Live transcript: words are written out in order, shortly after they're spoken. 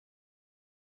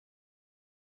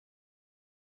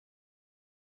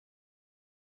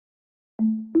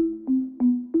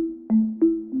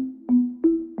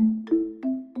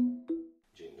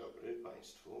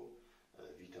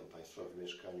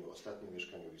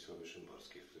Wisławy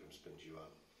Szymborskiej, w którym spędziła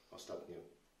ostatnie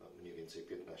mniej więcej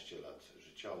 15 lat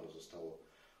życia. Ono zostało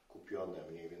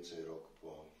kupione mniej więcej rok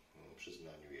po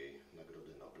przyznaniu jej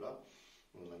Nagrody Nobla.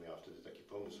 Ona miała wtedy taki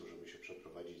pomysł, żeby się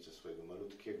przeprowadzić ze swojego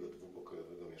malutkiego,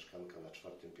 dwupokojowego mieszkanka na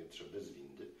 4. piętrze bez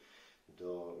windy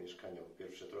do mieszkania, po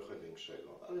pierwsze trochę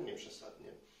większego, ale nie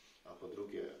przesadnie, a po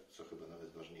drugie, co chyba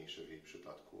nawet ważniejsze w jej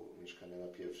przypadku, mieszkania na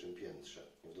 1. piętrze,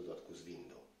 w dodatku z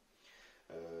windą.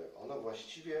 Ono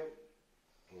właściwie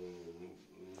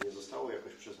nie zostało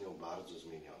jakoś przez nią bardzo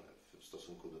zmienione w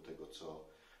stosunku do tego, co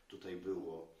tutaj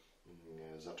było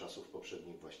za czasów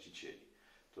poprzednich właścicieli.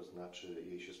 To znaczy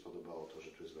jej się spodobało to,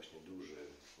 że tu jest właśnie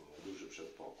duży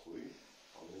przedpokój.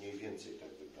 On mniej więcej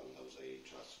tak wyglądał za jej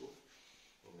czasów.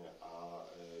 A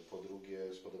po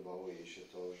drugie spodobało jej się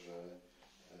to,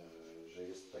 że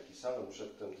jest taki salon.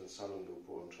 Przedtem ten salon był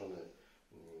połączony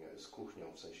z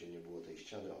kuchnią, w sensie nie było tej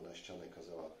ściany. Ona ścianę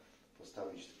kazała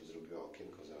postawić, tylko zrobiła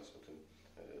okienko,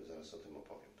 zaraz o tym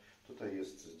opowiem. Tutaj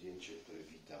jest zdjęcie, które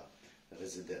wita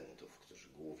rezydentów, którzy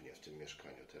głównie w tym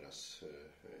mieszkaniu teraz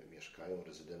mieszkają,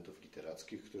 rezydentów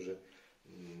literackich, którzy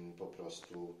po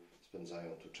prostu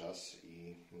spędzają tu czas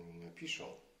i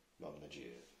piszą, mam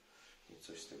nadzieję, i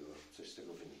coś z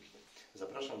tego wyniknie.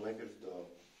 Zapraszam najpierw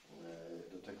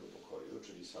do tego pokoju,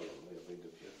 czyli salonu. Ja wejdę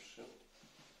pierwszy,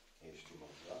 jeśli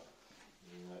można,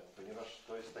 ponieważ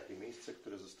to jest takie miejsce,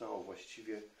 które zostało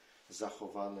właściwie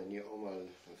zachowane nieomal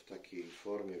w takiej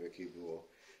formie, w jakiej było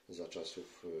za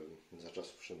czasów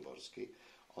Szymborskiej.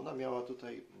 Ona miała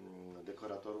tutaj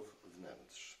dekoratorów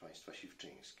wnętrz państwa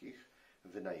siwczyńskich,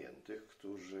 wynajętych,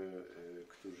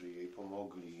 którzy jej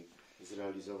pomogli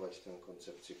zrealizować tę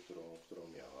koncepcję, którą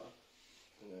miała.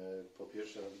 Po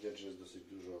pierwsze, widać, że jest dosyć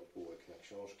dużo półek na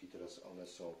książki. Teraz one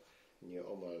są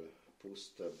nieomal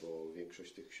puste, bo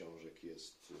większość tych książek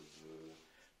jest w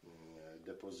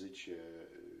depozycie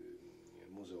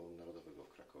Muzeum Narodowego w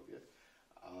Krakowie,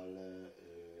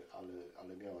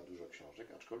 ale miała dużo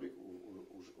książek, aczkolwiek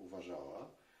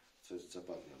uważała, co jest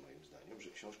zabawne moim zdaniem,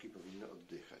 że książki powinny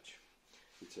oddychać.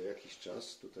 I co jakiś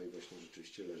czas tutaj właśnie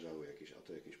rzeczywiście leżały a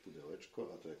to jakieś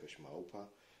pudełeczko, a to jakaś małpa,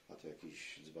 a to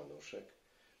jakiś dzbanuszek.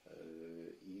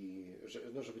 I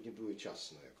żeby nie były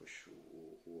ciasno jakoś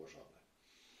ułożone.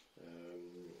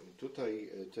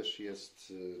 Tutaj też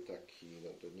jest taki,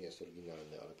 to nie jest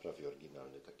oryginalny, ale prawie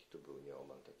oryginalny, taki to był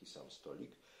nieomal taki sam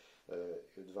stolik.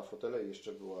 2 fotele i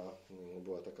jeszcze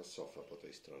była taka sofa po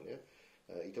tej stronie.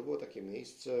 I to było takie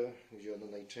miejsce, gdzie ona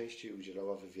najczęściej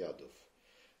udzielała wywiadów.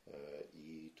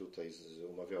 I tutaj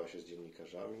umawiała się z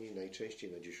dziennikarzami,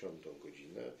 najczęściej na 10.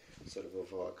 godzinę,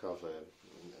 serwowała kawę,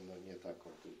 nie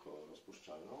taką, tylko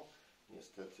rozpuszczalną,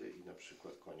 niestety, i na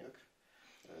przykład koniak,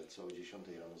 co o 10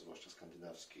 rano, zwłaszcza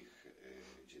skandynawskich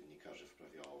dziennikarzy,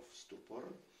 wprawiało w stupor.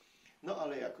 No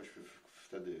ale jakoś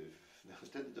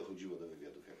wtedy dochodziło do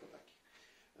wywiadów jako takich.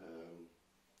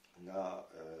 Na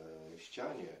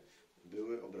ścianie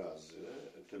były obrazy,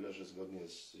 tyle że zgodnie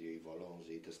z jej wolą, z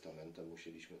jej testamentem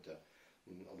musieliśmy te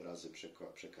obrazy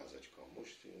przekazać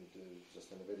komuś.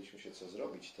 Zastanawialiśmy się, co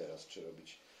zrobić teraz, czy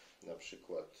robić na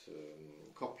przykład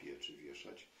kopię, czy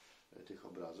wieszać tych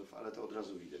obrazów, ale to od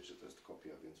razu widać, że to jest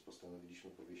kopia, więc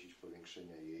postanowiliśmy powiesić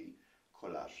powiększenia jej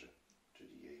kolaży,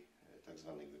 czyli jej tak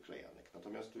zwanych wyklejanek.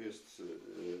 Natomiast tu jest,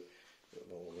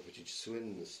 mogę powiedzieć,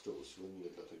 słynny stół, słynny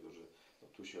dlatego, że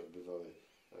tu się odbywały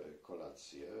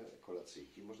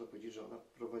kolacyjki. Można powiedzieć, że ona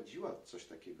prowadziła coś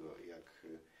takiego jak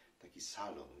taki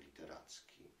salon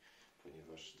literacki,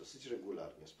 ponieważ dosyć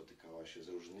regularnie spotykała się z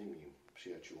różnymi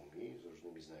przyjaciółmi, z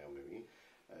różnymi znajomymi.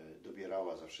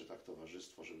 Dobierała zawsze tak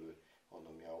towarzystwo, żeby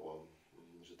ono miało,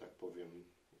 że tak powiem,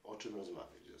 o czym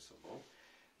rozmawiać ze sobą.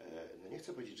 No nie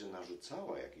chcę powiedzieć, że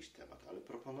narzucała jakiś temat, ale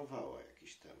proponowała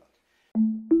jakiś temat.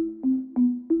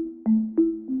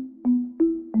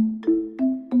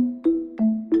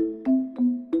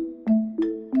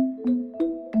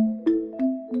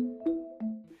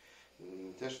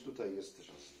 Też tutaj jest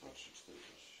raz, 2, 3, 4,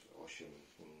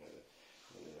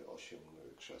 8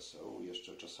 krzeseł.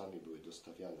 Jeszcze czasami były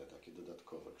dostawiane takie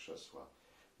dodatkowe krzesła,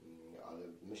 ale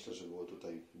myślę, że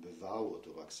bywało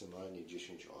tu maksymalnie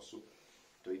 10 osób.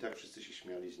 To i tak wszyscy się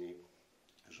śmiali z niej,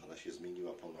 że ona się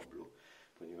zmieniła po Noblu,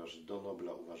 ponieważ do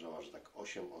Nobla uważała, że tak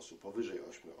 8 osób, powyżej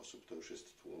 8 osób to już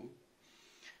jest tłum,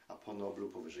 a po Noblu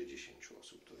powyżej 10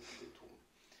 osób to już był tłum.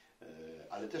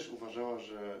 Ale też uważała,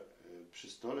 że przy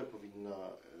stole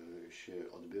powinna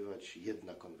się odbywać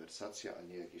jedna konwersacja, a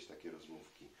nie jakieś takie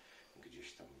rozmówki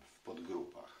gdzieś tam w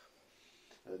podgrupach.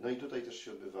 No i tutaj też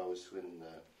się odbywały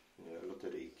słynne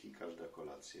loteryjki,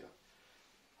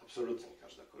 absolutnie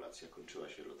każda kolacja kończyła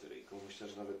się loteryjką. Myślę,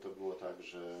 że nawet to było tak,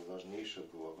 że ważniejsza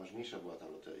była ta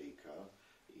loteryjka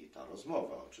i i ta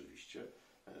rozmowa oczywiście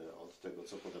od tego,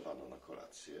 co podawano na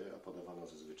kolację, a podawano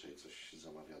zazwyczaj coś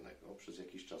zamawianego. Przez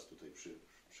jakiś czas tutaj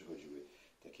przychodziły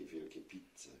takie wielkie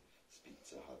pizze z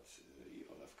Pizza Hut i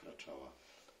ona wkraczała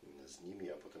z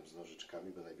nimi, a potem z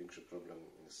nożyczkami, bo największy problem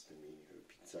z tymi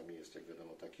pizzami jest, jak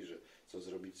wiadomo, taki, że co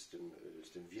zrobić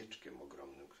z tym wieczkiem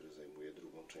ogromnym, który zajmuje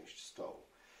drugą część stołu.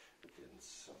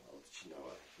 Więc ona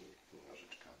odcinała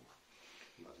nożyczkami.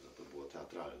 Bardzo to było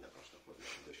teatralne, można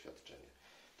powiedzieć, doświadczenie.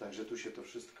 Także tu się to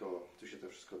wszystko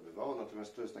odbywało,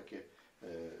 natomiast to jest takie,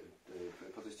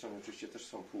 po tej stronie oczywiście też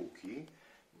są półki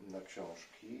na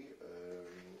książki,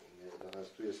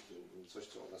 natomiast tu jest coś,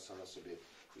 co ona sama sobie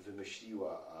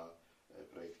wymyśliła, a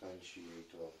projektanci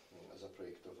to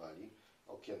zaprojektowali.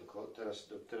 Okienko,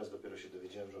 teraz dopiero się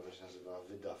dowiedziałem, że ona się nazywała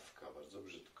wydawka, bardzo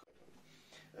brzydko.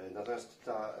 Natomiast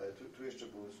tu jeszcze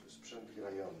był sprzęt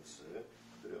grający,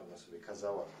 który ona sobie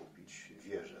kazała kupić,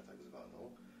 wieżę tak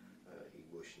zwaną i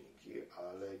głośniki,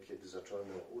 ale kiedy zacząłem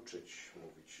ją uczyć,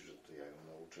 mówić, że to ja ją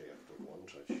nauczę, jak to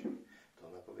włączać, to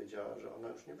ona powiedziała, że ona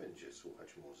już nie będzie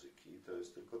słuchać muzyki, to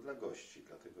jest tylko dla gości,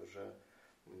 dlatego że,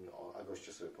 a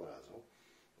goście sobie poradzą,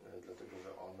 dlatego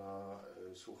że ona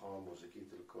słuchała muzyki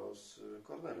tylko z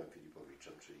Kornelem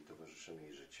Filipowiczem, czyli towarzyszem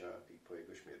jej życia, i po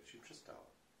jego śmierci przestała.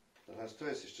 Natomiast to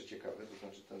jest jeszcze ciekawe, to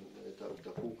znaczy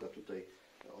ta półka tutaj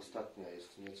ostatnia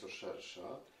jest nieco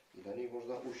szersza i na niej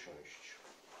można usiąść.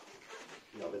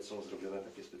 Nawet są zrobione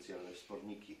takie specjalne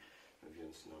wsporniki,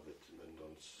 więc nawet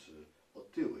będąc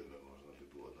otyłym można by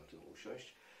było na tym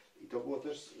usiąść. I to było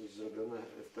też zrobione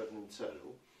w pewnym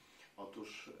celu.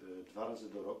 Otóż 2 razy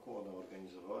do roku ona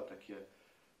organizowała takie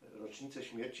rocznice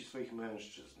śmierci swoich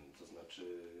mężczyzn, to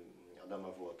znaczy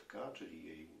Adama Włodka, czyli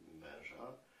jej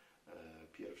męża,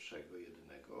 pierwszego,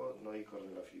 jedynego, no i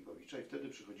Kornela Filipowicza, i wtedy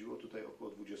przychodziło tutaj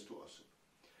około 20 osób.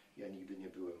 Ja nigdy nie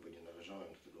byłem, bo nie należałem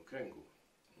do tego kręgu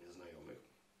znajomych,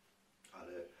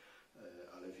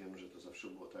 ale wiem, że to zawsze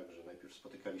było tak, że najpierw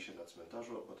spotykali się na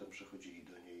cmentarzu, a potem przechodzili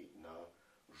do niej na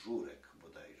żurek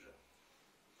bodajże.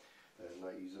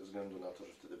 No i ze względu na to,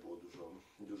 że wtedy było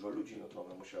dużo ludzi, no to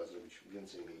ona musiała zrobić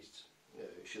więcej miejsc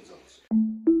siedzących.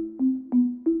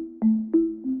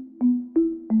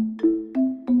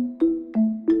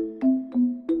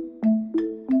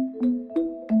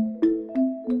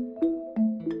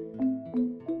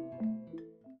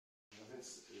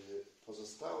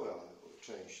 Pozostała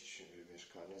część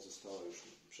mieszkania została już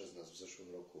przez nas w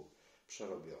zeszłym roku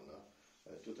przerobiona.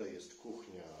 Tutaj jest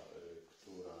kuchnia,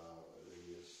 która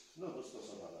jest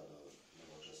dostosowana do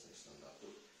nowoczesnych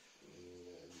standardów.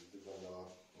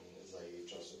 Wyglądała za jej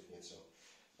czasów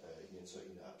nieco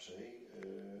inaczej,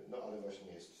 no ale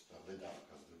właśnie jest ta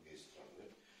wydawka z drugiej strony.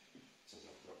 Co za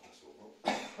okropne słowo.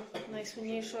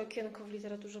 Najsłynniejsze okienko w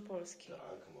literaturze polskiej.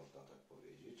 Tak, można tak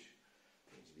powiedzieć,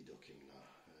 z widokiem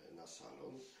na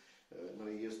salon. No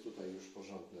i jest tutaj już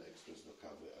porządny ekspres do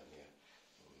kawy, a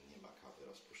nie ma kawy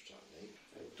rozpuszczalnej.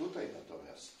 Tutaj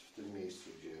natomiast, w tym miejscu,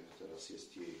 gdzie teraz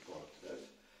jest jej portret,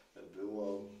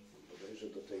 było bodajże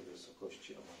do tej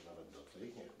wysokości, a może nawet do tej,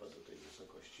 nie chyba do tej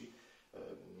wysokości,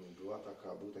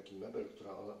 był taki mebel,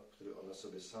 który ona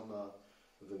sobie sama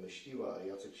wymyśliła, a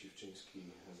Jacek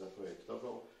Siwczyński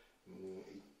zaprojektował.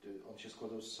 I on się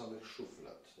składał z samych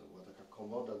szuflad. To była taka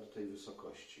komoda do tej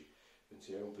wysokości. Więc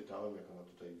ja ją pytałem, jak ona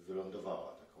tutaj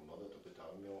wylądowała, ta komoda, to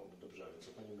pytałem ją, no dobrze, ale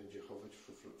co pani będzie chować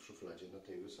w szufladzie na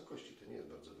tej wysokości? To nie jest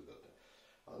bardzo wygodne.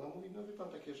 A ona mówi, no wie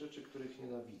pan, takie rzeczy, których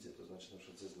nienawidzę, to znaczy na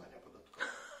przykład zeznania podatkowe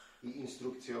i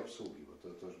instrukcje obsługi,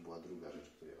 bo to już była druga rzecz,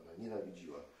 której ona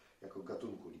nienawidziła jako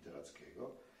gatunku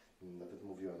literackiego. Nawet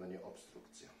mówiła na nie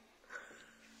obstrukcja.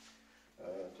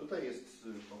 Tutaj jest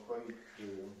pokoik,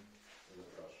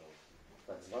 zapraszam,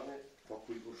 tak zwany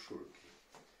pokój Urszulki.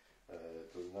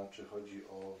 To znaczy chodzi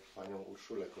o panią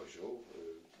Urszulę Kozioł,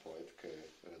 poetkę,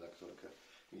 redaktorkę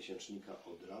miesięcznika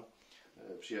Odra,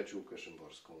 przyjaciółkę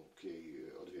szymborską,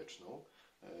 jej odwieczną,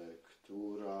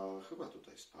 która chyba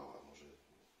tutaj spała, może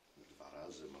 2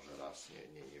 razy, może raz,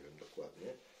 nie wiem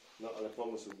dokładnie. No ale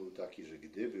pomysł był taki, że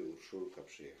gdyby Urszulka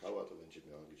przyjechała, to będzie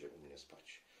miała gdzie u mnie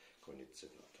spać. Koniec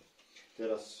cytatu.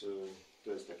 Teraz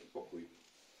to jest taki pokój,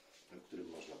 w którym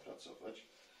można pracować.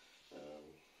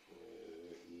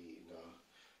 I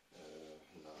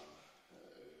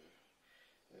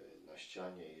na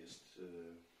ścianie jest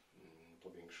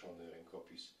powiększony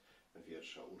rękopis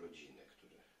wiersza Urodziny,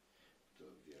 który to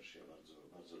wiersz ja bardzo,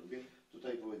 bardzo lubię.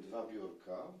 Tutaj były 2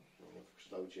 biurka w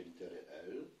kształcie litery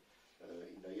L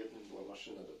i na jednym była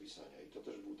maszyna do pisania. I to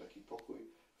też był taki pokój,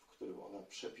 w którym ona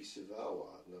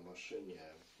przepisywała na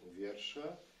maszynie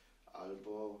wiersze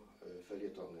albo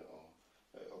felietony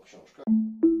o książkach.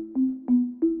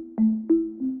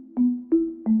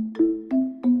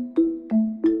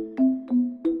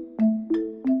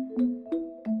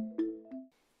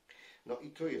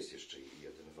 to jest jeszcze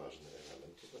jeden ważny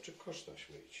element, to znaczy kosz na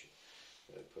śmieci,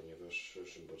 ponieważ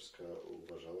Szymborska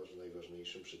uważała, że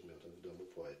najważniejszym przedmiotem w domu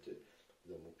poety, w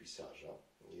domu pisarza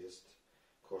jest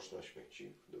kosz na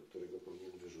śmieci, do którego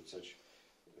powinien wyrzucać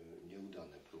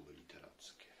nieudane próby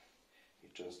literackie. I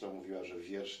często mówiła, że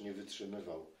wiersz nie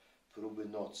wytrzymywał próby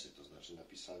nocy, to znaczy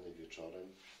napisany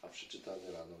wieczorem, a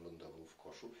przeczytany rano lądował w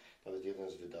koszu. Nawet jeden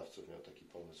z wydawców miał taki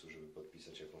pomysł, żeby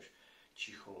podpisać jakąś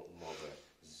cichą umowę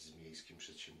z miejskim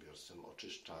przedsiębiorstwem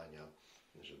oczyszczania,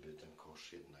 żeby ten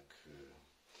kosz jednak,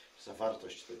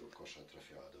 zawartość tego kosza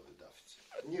trafiała do wydawcy.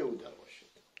 Nie udało się.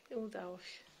 Nie udało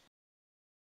się.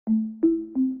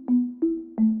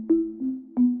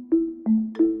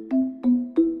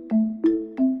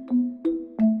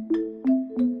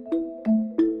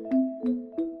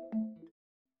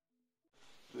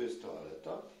 Tu jest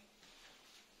toaleta.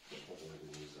 Możemy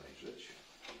do niej zajrzeć,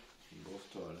 bo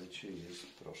w toalecie jest,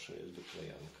 proszę, jest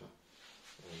wyklejanka.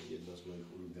 Jedna z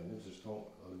moich ulubionych, zresztą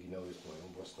oryginał jest moją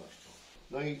własnością.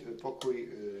 No i pokój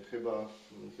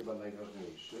chyba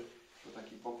najważniejszy, to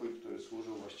taki pokój, który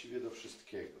służył właściwie do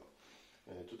wszystkiego.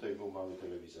 Tutaj był mały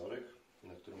telewizorek,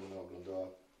 na którym ona oglądała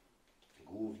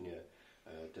głównie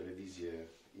telewizję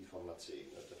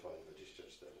informacyjną,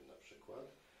 TVN24 na przykład,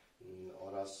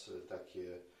 oraz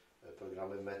takie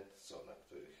programy mezzo, na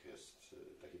których jest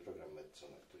taki program mezzo,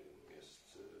 na którym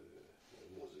jest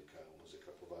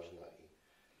muzyka poważna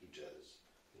i jazz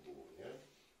głównie.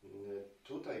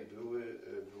 Tutaj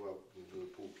były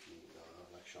półki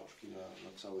na książki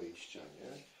na całej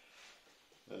ścianie.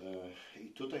 I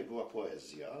tutaj była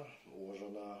poezja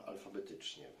ułożona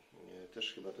alfabetycznie.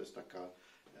 Też chyba to jest taka,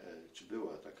 czy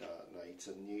była taka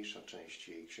najcenniejsza część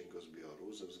jej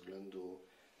księgozbioru ze względu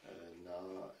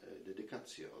na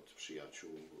dedykacje od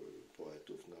przyjaciół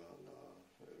poetów na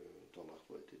tomach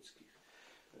poetyckich.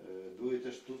 Były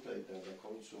też tutaj na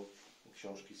końcu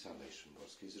książki samej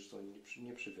Szymborskiej. Zresztą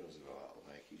nie przywiązywała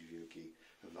ona jakiejś wielkiej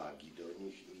wagi do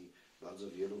nich i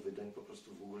bardzo wielu wydań po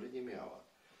prostu w ogóle nie miała.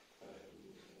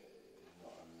 No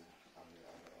ale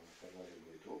w każdym razie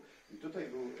były tu. I tutaj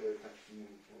był taki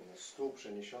stół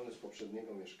przeniesiony z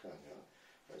poprzedniego mieszkania.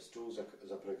 Stół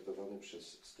zaprojektowany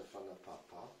przez Stefana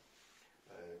Papa,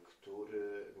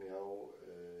 który miał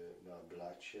na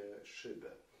blacie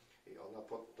szybę. I ona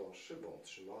pod tą szybą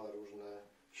trzymała różne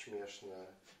śmieszne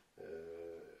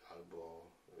albo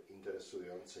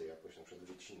interesujące jakoś na przykład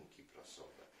wycinki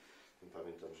prasowe.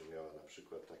 Pamiętam, że miała na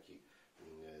przykład taki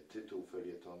tytuł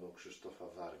felietonu Krzysztofa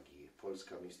Wargi,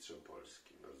 Polska mistrzem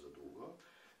Polski, bardzo długo.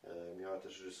 Miała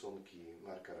też rysunki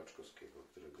Marka Raczkowskiego,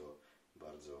 którego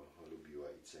bardzo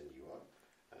lubiła i ceniła.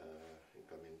 I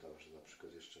pamiętam, że na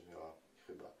przykład jeszcze miała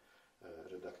chyba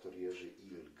redaktor Jerzy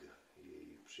Ilg,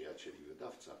 jej przyjaciel i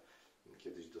wydawca,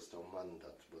 kiedyś dostał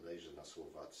mandat bodajże na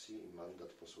Słowacji i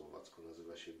mandat po słowacku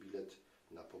nazywa się bilet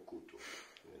na pokutu,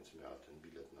 więc miała ten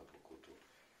bilet na pokutu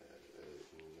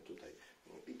tutaj.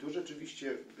 I tu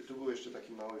rzeczywiście, tu był jeszcze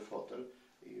taki mały fotel,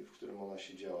 w którym ona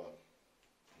siedziała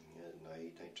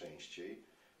najczęściej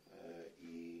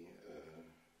i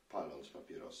paląc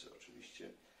papierosy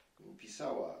oczywiście.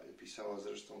 Pisała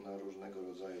zresztą na różnego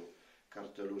rodzaju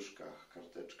karteluszkach,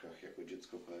 karteczkach. Jako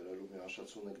dziecko PRL-u miała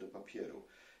szacunek do papieru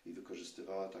i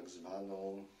wykorzystywała tak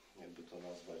zwaną, jakby to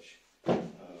nazwać,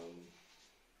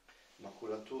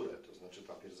 makulaturę, to znaczy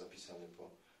papier zapisany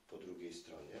po drugiej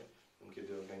stronie.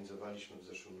 Kiedy organizowaliśmy w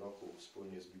zeszłym roku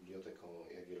wspólnie z Biblioteką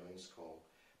Jagiellońską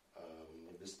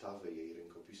wystawę jej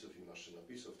rękopisów i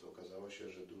maszynopisów, to okazało się,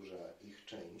 że duża ich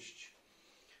część,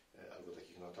 albo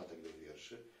takich notatek do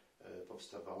wierszy,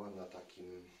 powstawała na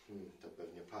takim, to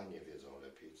pewnie panie wiedzą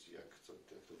lepiej, jak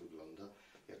to wygląda,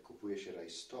 jak kupuje się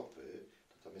rajstopy,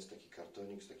 to tam jest taki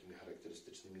kartonik z takimi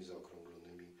charakterystycznymi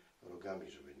zaokrąglonymi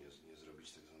rogami, żeby nie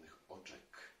zrobić tak zwanych oczek.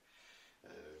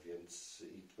 Więc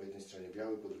i po jednej stronie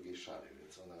biały, po drugiej szary,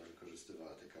 więc ona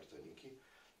wykorzystywała te kartoniki.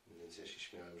 Więc ja się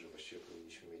śmiałem, że właściwie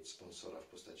powinniśmy mieć sponsora w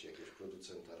postaci jakiegoś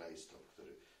producenta rajstop,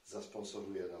 który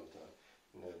zasponsoruje nam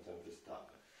tę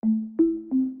wystawę.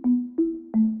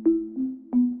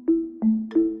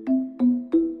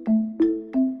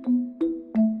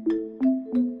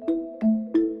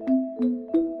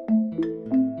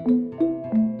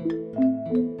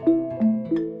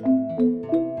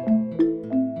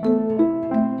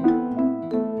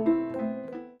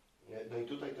 No i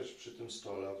tutaj też przy tym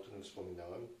stole, o którym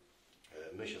wspominałem,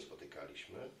 my się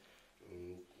spotykaliśmy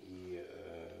i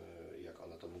jak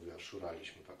ona to mówiła,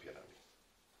 szuraliśmy papierami.